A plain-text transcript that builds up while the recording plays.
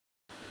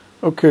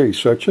Okay,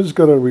 so I just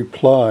got a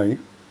reply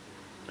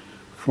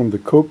from the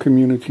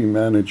co-community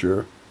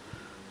manager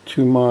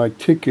to my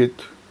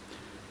ticket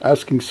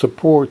asking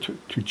support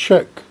to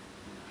check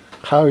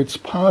how it's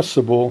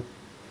possible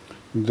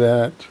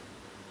that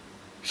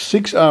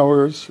 6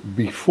 hours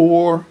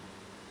before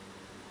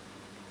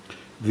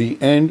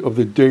the end of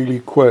the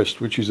daily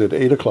quest, which is at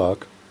 8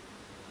 o'clock,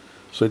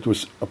 so it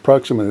was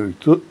approximately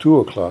 2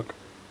 o'clock,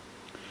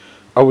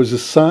 I was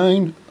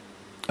assigned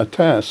a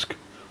task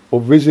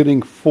of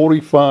visiting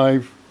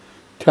 45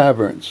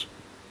 taverns.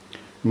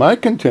 My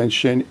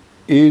contention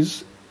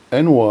is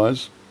and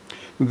was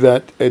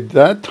that at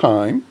that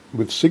time,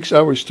 with 6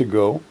 hours to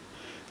go,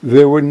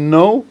 there were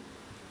no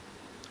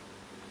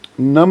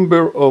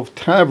number of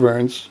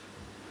taverns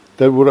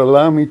that would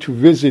allow me to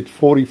visit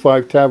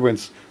 45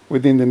 taverns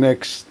within the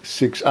next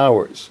 6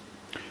 hours.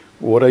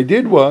 What I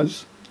did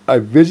was, I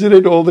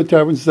visited all the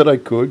taverns that I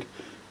could,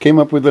 came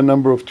up with a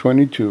number of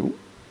 22.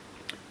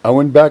 I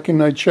went back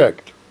and I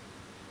checked.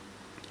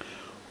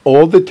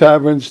 All the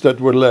taverns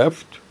that were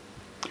left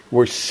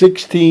were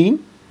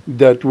 16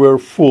 that were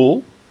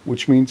full,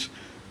 which means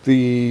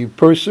the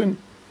person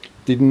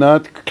did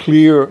not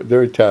clear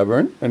their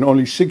tavern, and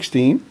only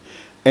 16,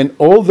 and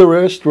all the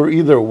rest were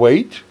either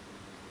wait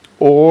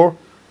or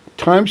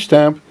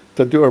timestamp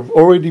that they have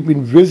already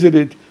been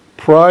visited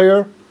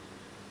prior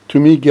to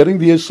me getting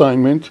the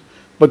assignment,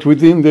 but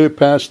within the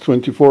past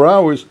 24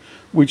 hours,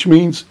 which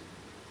means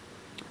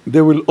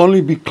they will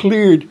only be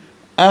cleared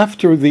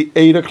after the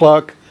 8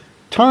 o'clock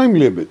time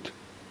limit.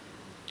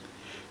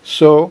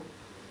 So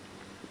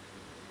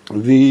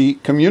the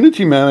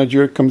community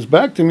manager comes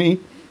back to me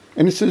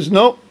and he says,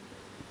 no,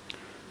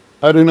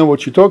 I don't know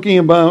what you're talking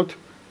about.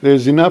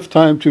 There's enough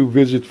time to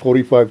visit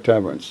 45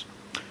 taverns.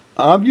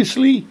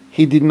 Obviously,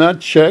 he did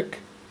not check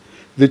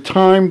the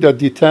time that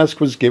the task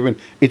was given.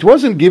 It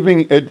wasn't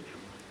given at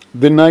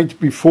the night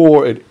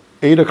before at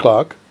 8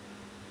 o'clock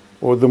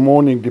or the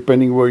morning,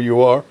 depending where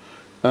you are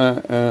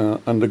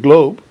on the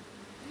globe.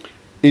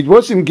 It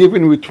wasn't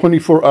given with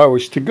 24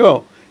 hours to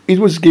go. It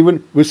was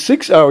given with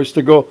 6 hours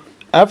to go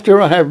after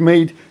I have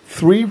made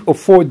 3 or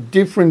 4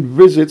 different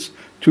visits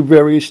to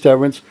various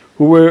taverns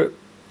who were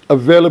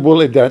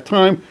available at that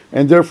time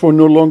and therefore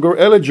no longer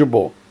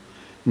eligible.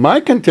 My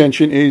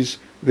contention is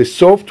the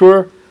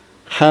software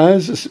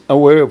has a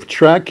way of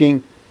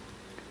tracking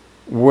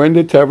when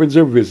the taverns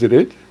are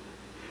visited,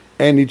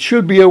 and it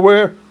should be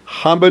aware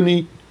how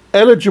many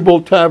eligible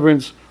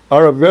taverns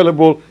are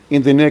available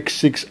in the next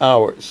 6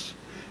 hours.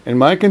 And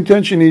my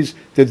contention is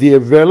that the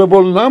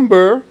available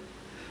number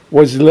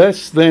was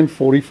less than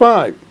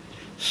 45.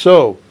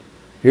 So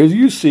here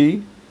you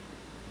see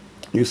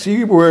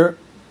where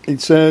it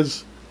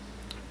says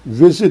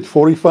visit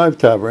 45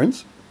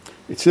 taverns.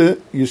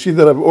 You see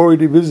that I've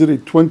already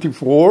visited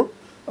 24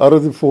 out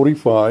of the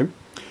 45.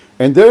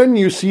 And then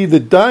you see the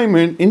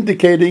diamond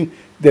indicating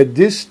that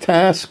this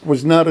task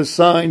was not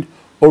assigned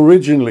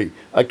originally.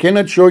 I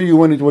cannot show you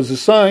when it was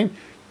assigned.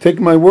 Take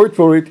my word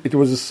for it, it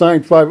was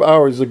assigned 5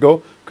 hours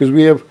ago because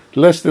we have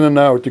less than an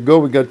hour to go.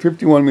 We got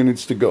 51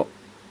 minutes to go.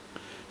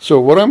 So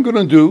what I'm going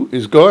to do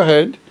is go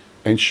ahead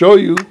and show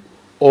you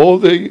all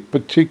the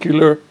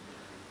particular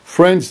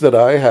friends that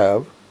I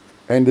have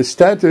and the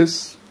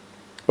status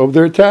of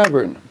their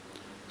tavern.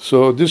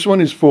 So this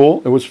one is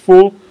full. It was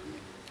full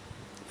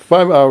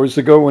 5 hours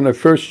ago when I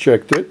first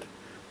checked it.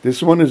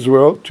 This one as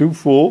well, 2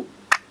 full.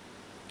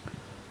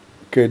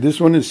 Okay,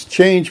 this one is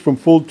changed from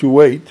full to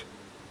wait.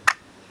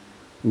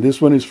 And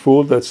this one is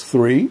full, that's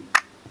 3.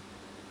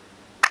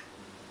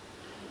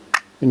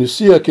 And you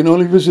see I can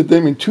only visit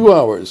them in 2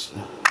 hours.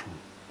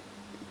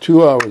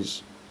 2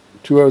 hours.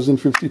 2 hours and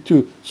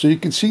 52. So you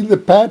can see the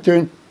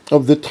pattern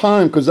of the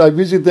time because I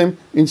visit them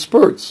in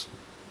spurts.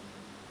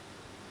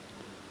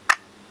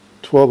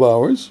 12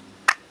 hours.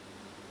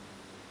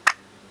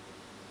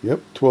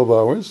 Yep, 12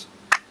 hours.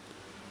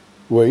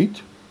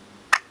 Wait.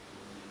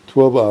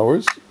 12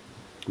 hours.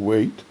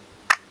 Wait.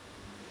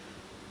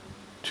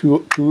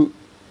 2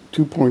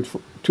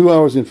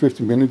 hours and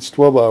 50 minutes,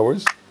 12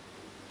 hours.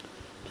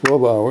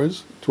 12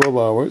 hours, 12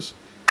 hours.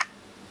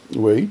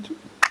 Wait.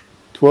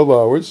 12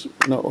 hours.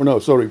 No,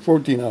 sorry,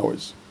 14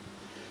 hours.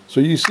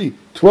 So you see,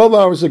 12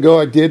 hours ago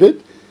I did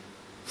it.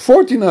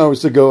 14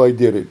 hours ago I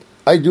did it.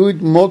 I do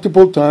it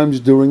multiple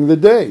times during the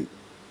day.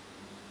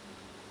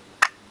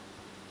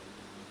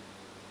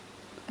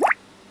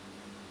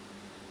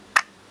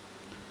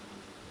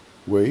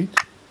 Wait,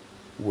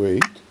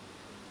 wait,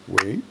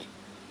 wait.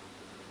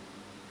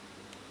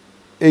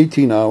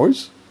 18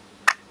 hours.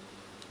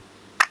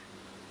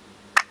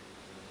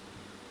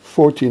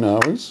 14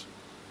 hours.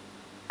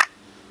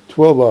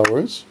 12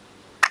 hours.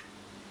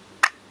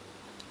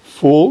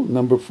 Full,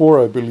 number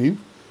 4, I believe.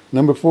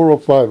 Number 4 or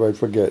 5, I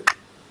forget.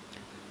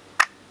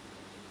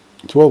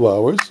 12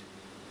 hours.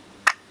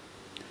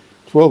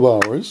 12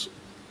 hours.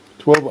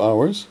 12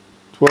 hours.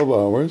 12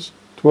 hours.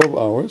 12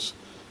 hours.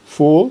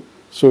 Full.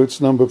 So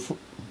it's number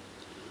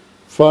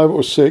 5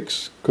 or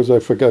 6, because I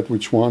forgot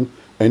which one.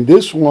 And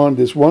this one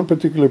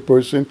particular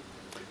person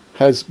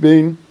has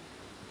been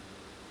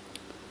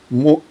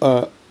more,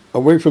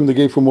 away from the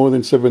game for more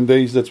than 7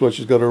 days. That's why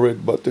she's got a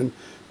red button.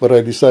 But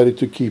I decided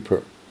to keep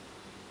her.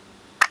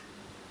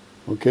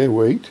 Okay,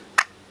 wait.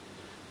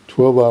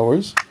 12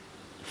 hours.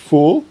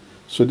 Full.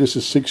 So this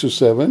is 6 or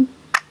 7.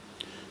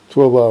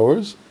 12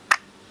 hours.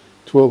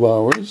 12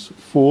 hours.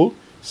 Full.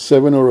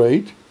 7 or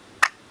 8.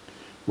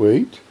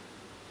 Wait.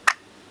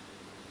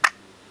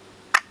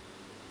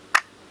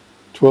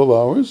 12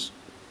 hours.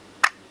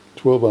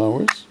 12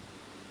 hours.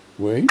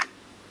 Wait.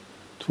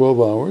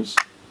 12 hours.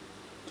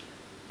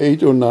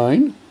 8 or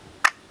 9.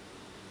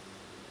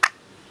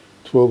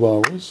 12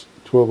 hours.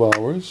 12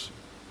 hours.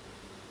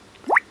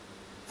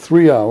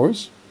 3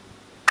 hours.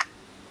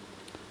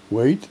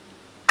 Wait.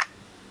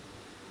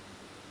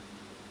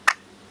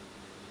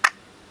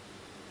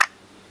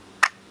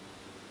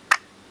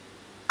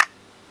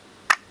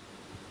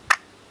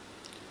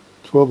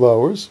 12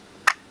 hours.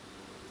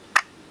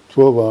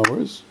 12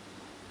 hours.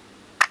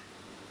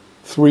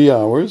 3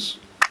 hours.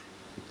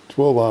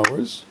 12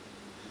 hours.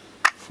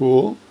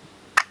 Full.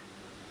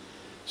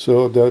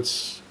 So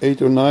that's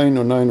 8 or 9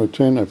 or 9 or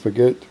 10, I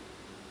forget.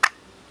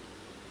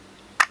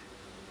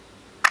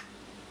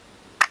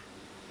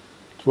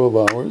 12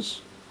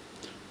 hours.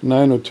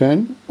 9 or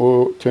 10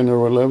 or 10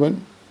 or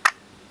 11.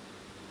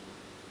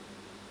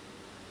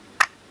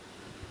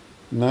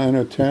 9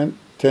 or 10,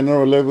 10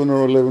 or 11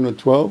 or 11 or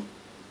 12.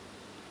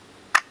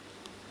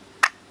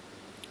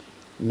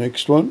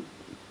 Next one,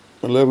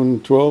 11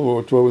 and 12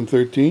 or 12 and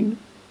 13.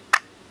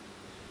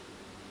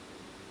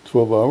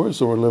 12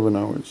 hours or 11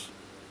 hours?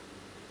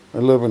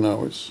 11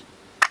 hours.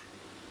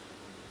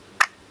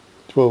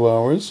 12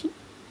 hours.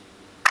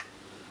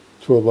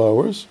 12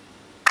 hours.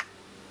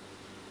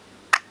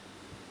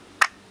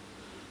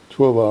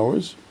 12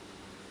 hours.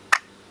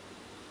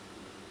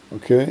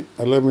 Okay,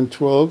 11,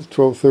 12,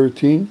 12,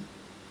 13.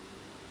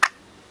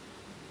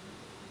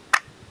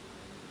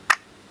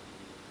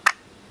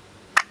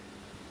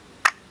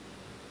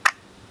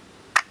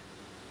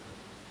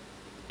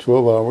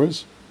 12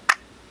 hours.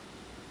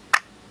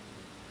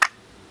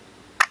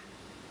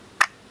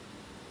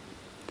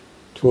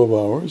 12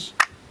 hours.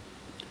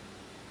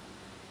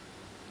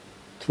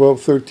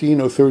 12,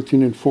 13 or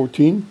 13 and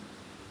 14.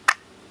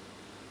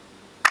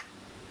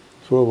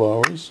 12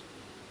 hours.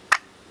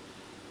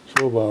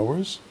 12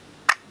 hours.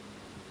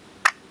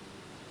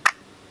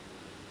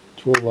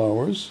 12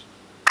 hours.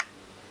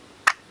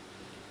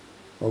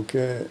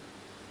 Okay.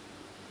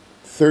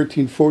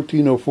 13,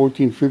 14 or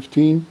 14,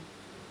 15.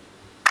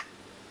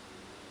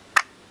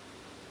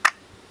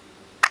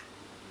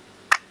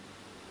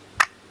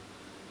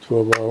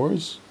 12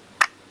 hours.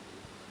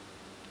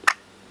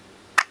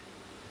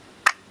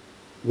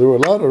 There were a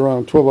lot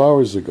around 12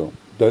 hours ago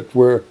that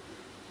were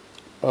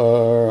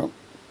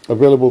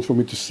available for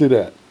me to sit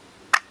at.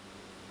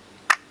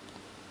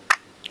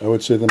 I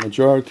would say the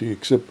majority,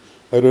 except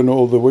I don't know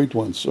all the weight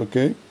ones,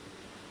 okay?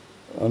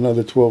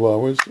 Another 12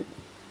 hours.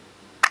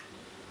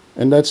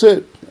 And that's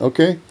it,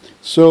 okay?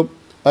 So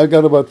I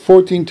got about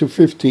 14 to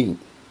 15,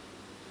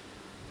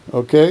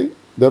 okay,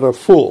 that are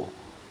full.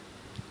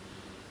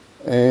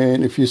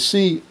 And if you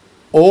see,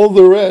 all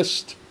the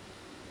rest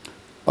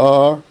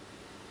are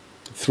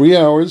 3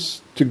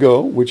 hours to go,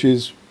 which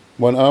is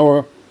 1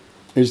 hour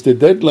is the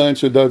deadline.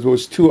 So that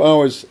was 2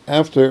 hours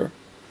after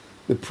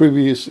the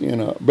previous,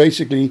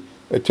 basically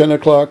at 10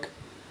 o'clock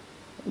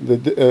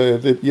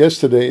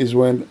yesterday is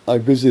when I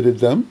visited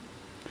them.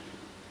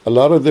 A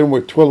lot of them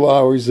were 12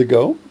 hours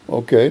ago.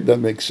 Okay, that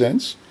makes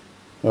sense.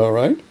 All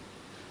right.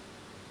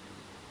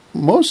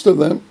 Most of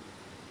them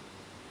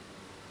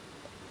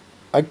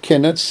I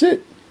cannot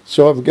sit.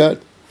 So I've got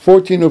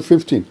 14 or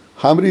 15.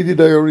 How many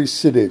did I already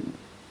sit in?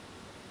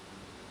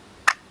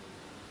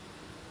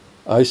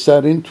 I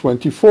sat in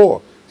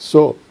 24.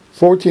 So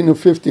 14 or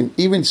 15,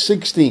 even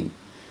 16.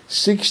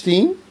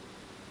 16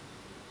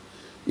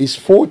 is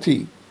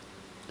 40.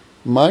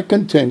 My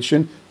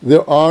contention,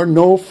 there are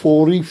no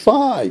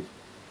 45.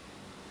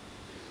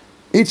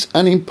 It's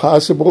an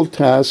impossible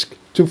task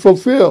to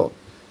fulfill.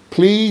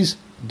 Please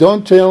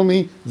don't tell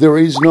me there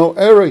is no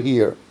error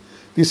here.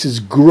 This is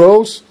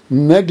gross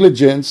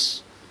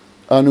negligence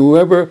on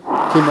whoever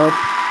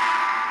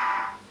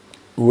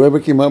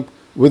came up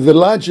with the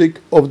logic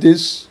of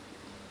this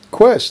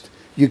quest.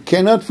 You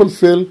cannot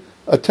fulfill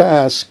a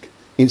task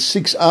in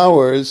 6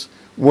 hours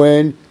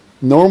when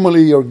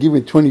normally you're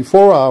given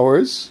 24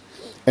 hours,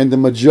 and the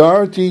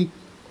majority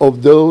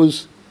of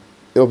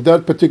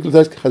that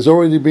particular task has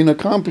already been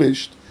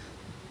accomplished,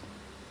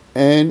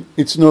 and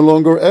it's no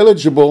longer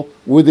eligible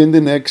within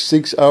the next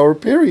 6 hour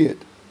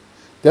period.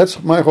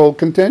 That's my whole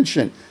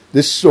contention.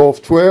 This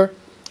software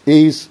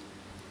is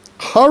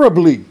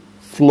horribly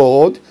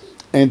flawed,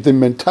 and the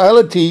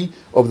mentality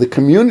of the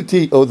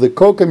community, or the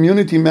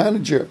co-community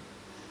manager,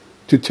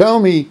 to tell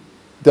me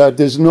that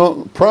there's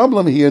no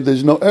problem here,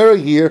 there's no error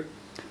here,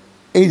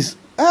 is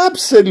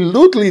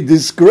absolutely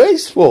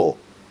disgraceful.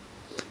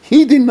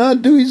 He did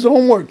not do his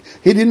homework.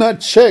 He did not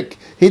check.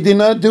 He did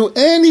not do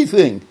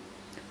anything.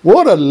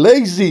 What a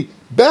lazy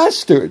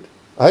bastard.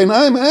 And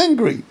I'm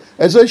angry,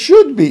 as I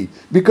should be,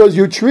 because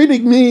you're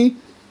treating me,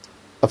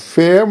 a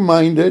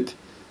fair-minded,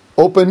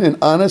 open and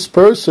honest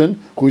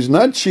person who's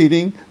not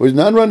cheating, who's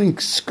not running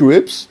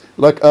scripts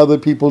like other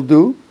people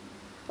do.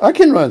 I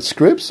can run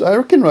scripts.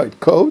 I can write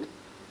code.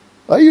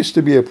 I used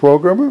to be a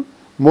programmer,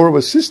 more of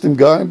a system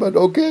guy, but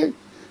okay.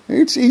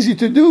 It's easy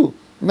to do.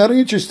 I'm not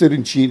interested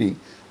in cheating.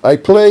 I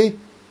play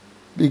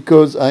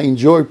because I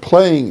enjoy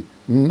playing,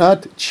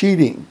 not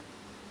cheating.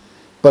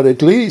 But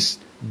at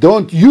least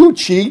don't you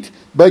cheat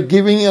by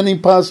giving an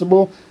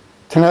impossible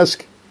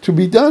task to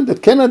be done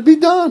that cannot be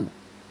done.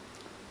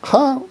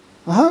 How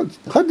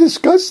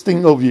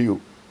disgusting of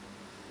you.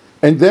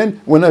 And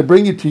then when I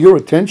bring it to your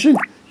attention,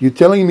 you're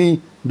telling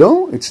me,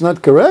 no, it's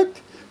not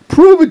correct?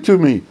 Prove it to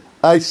me.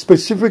 I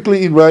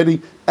specifically in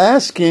writing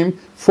ask him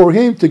for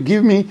him to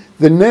give me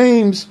the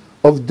names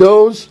of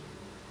those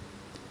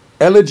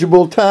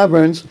eligible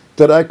taverns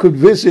that I could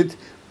visit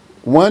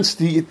once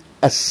the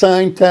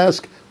assigned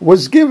task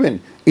was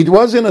given. It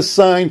wasn't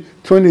assigned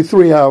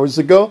 23 hours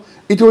ago.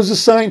 It was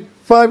assigned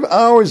 5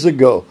 hours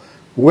ago.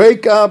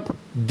 Wake up,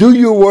 do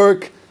your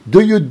work,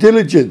 do your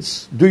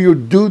diligence, do your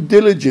due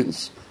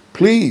diligence.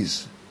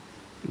 Please,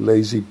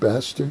 lazy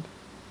bastard.